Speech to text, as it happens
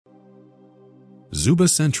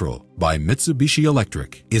Zuba-Central by Mitsubishi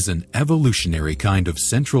Electric is an evolutionary kind of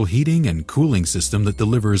central heating and cooling system that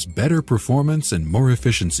delivers better performance and more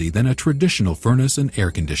efficiency than a traditional furnace and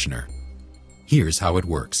air conditioner. Here's how it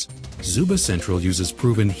works. Zuba-Central uses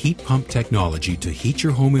proven heat pump technology to heat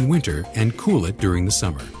your home in winter and cool it during the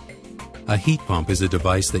summer. A heat pump is a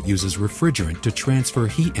device that uses refrigerant to transfer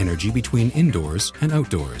heat energy between indoors and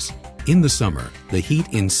outdoors. In the summer, the heat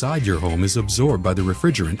inside your home is absorbed by the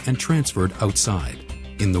refrigerant and transferred outside.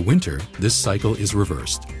 In the winter, this cycle is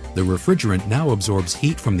reversed. The refrigerant now absorbs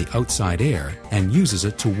heat from the outside air and uses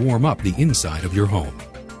it to warm up the inside of your home.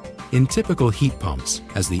 In typical heat pumps,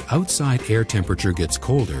 as the outside air temperature gets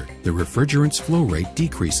colder, the refrigerant's flow rate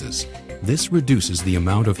decreases. This reduces the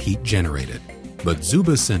amount of heat generated. But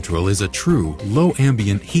Zuba-Central is a true low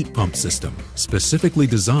ambient heat pump system, specifically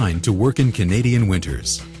designed to work in Canadian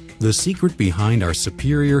winters. The secret behind our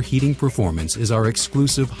superior heating performance is our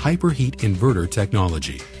exclusive hyperheat inverter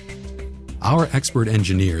technology. Our expert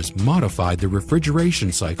engineers modified the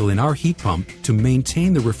refrigeration cycle in our heat pump to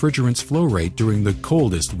maintain the refrigerant's flow rate during the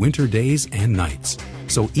coldest winter days and nights.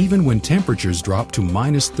 So even when temperatures drop to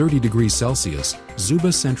 -30 degrees Celsius,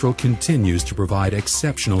 Zuba-Central continues to provide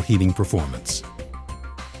exceptional heating performance.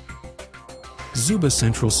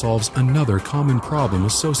 Zuba-Central solves another common problem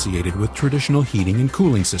associated with traditional heating and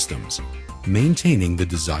cooling systems: maintaining the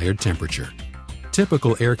desired temperature.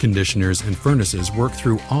 Typical air conditioners and furnaces work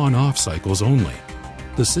through on-off cycles only.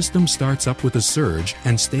 The system starts up with a surge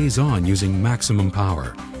and stays on using maximum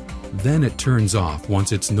power. Then it turns off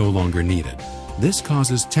once it's no longer needed. This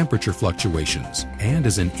causes temperature fluctuations and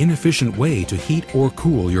is an inefficient way to heat or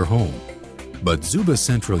cool your home. But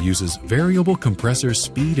Zuba-Central uses variable compressor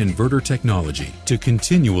speed inverter technology to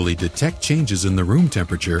continually detect changes in the room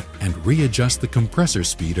temperature and readjust the compressor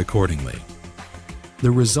speed accordingly.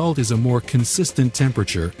 The result is a more consistent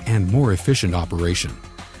temperature and more efficient operation.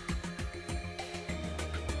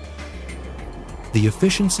 The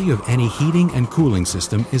efficiency of any heating and cooling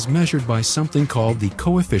system is measured by something called the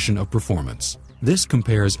coefficient of performance. This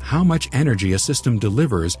compares how much energy a system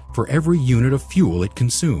delivers for every unit of fuel it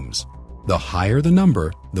consumes. The higher the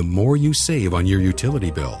number, the more you save on your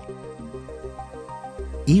utility bill.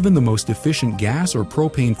 Even the most efficient gas or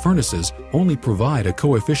propane furnaces only provide a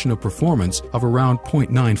coefficient of performance of around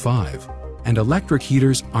 0.95, and electric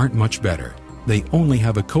heaters aren't much better. They only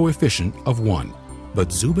have a coefficient of 1.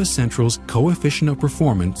 But Zuba-Central's coefficient of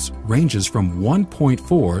performance ranges from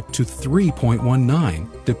 1.4 to 3.19,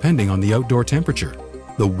 depending on the outdoor temperature.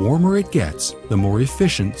 The warmer it gets, the more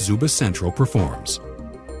efficient Zuba-Central performs.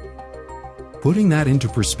 Putting that into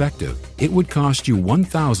perspective, it would cost you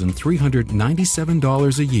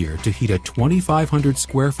 $1,397 a year to heat a 2,500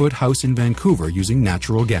 square foot house in Vancouver using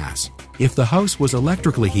natural gas. If the house was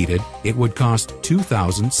electrically heated, it would cost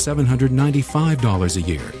 $2,795 a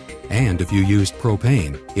year. And if you used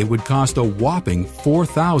propane, it would cost a whopping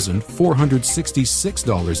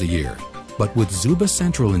 $4,466 a year. But with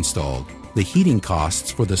Zuba-Central installed, the heating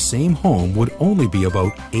costs for the same home would only be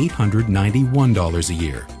about $891 a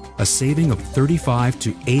year. A saving of 35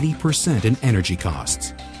 to 80% in energy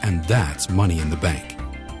costs, and that's money in the bank.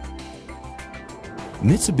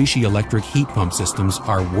 Mitsubishi electric heat pump systems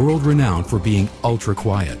are world-renowned for being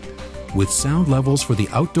ultra-quiet, with sound levels for the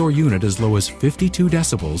outdoor unit as low as 52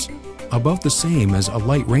 decibels, about the same as a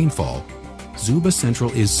light rainfall.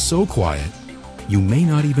 Zuba-Central is so quiet, you may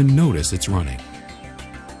not even notice it's running.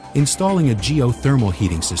 Installing a geothermal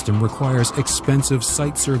heating system requires expensive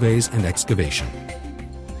site surveys and excavation.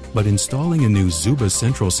 But installing a new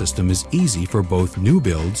Zuba-Central system is easy for both new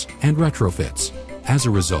builds and retrofits. As a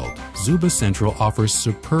result, Zuba-Central offers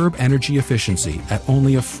superb energy efficiency at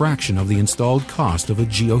only a fraction of the installed cost of a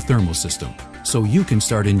geothermal system, so you can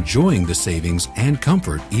start enjoying the savings and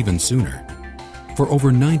comfort even sooner. For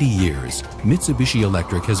over 90 years, Mitsubishi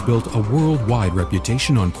Electric has built a worldwide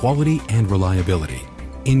reputation on quality and reliability.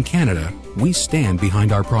 In Canada, we stand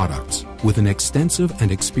behind our products with an extensive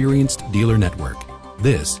and experienced dealer network.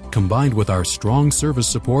 This, combined with our strong service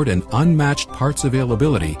support and unmatched parts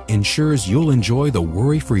availability, ensures you'll enjoy the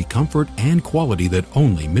worry-free comfort and quality that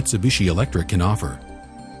only Mitsubishi Electric can offer.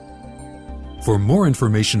 For more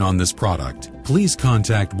information on this product, please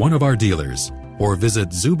contact one of our dealers or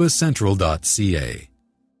visit Zuba-Central.ca.